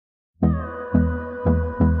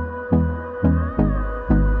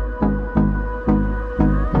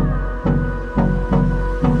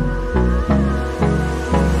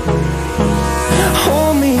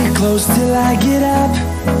close till I get up.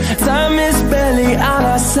 Time is barely on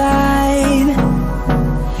our side.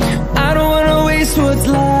 I don't wanna waste what's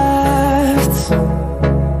left.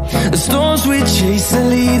 The storms we chase are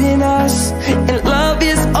leading us, and love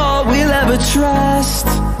is all we'll ever trust.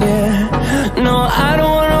 Yeah, no, I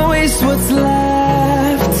don't wanna waste what's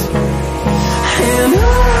left. And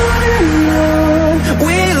on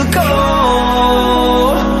we'll go,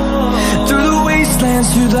 through the wastelands,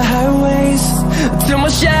 through the highways, till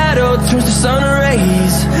my shadow turns to sun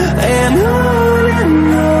rays. And on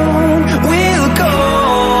we'll go,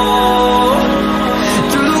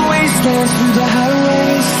 through the wastelands, through the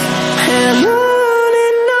highways, and on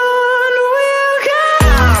we'll go.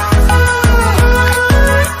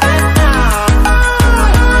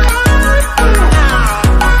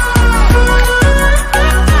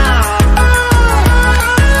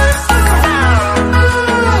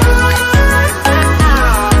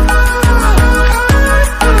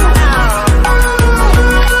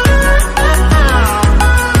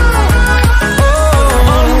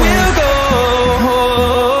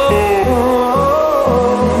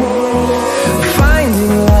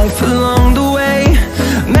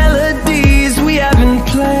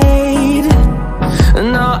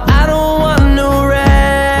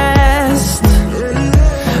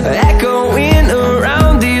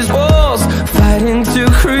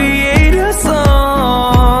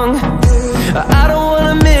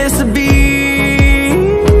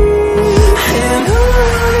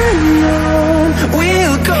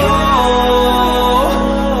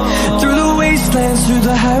 Through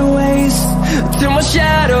the highways, till my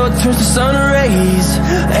shadow turns to sun rays.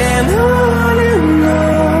 And on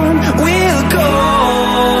we'll go,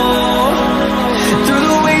 through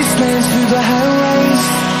the wastelands, through the highways,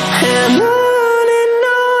 and on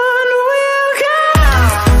we'll go.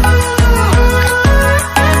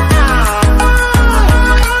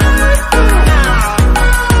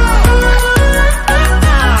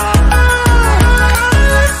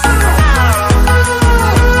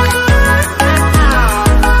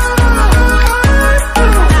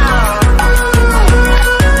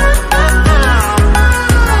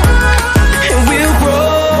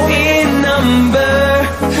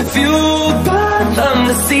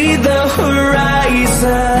 See the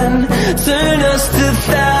horizon, turn us to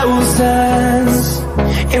thousands,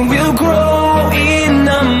 and we'll grow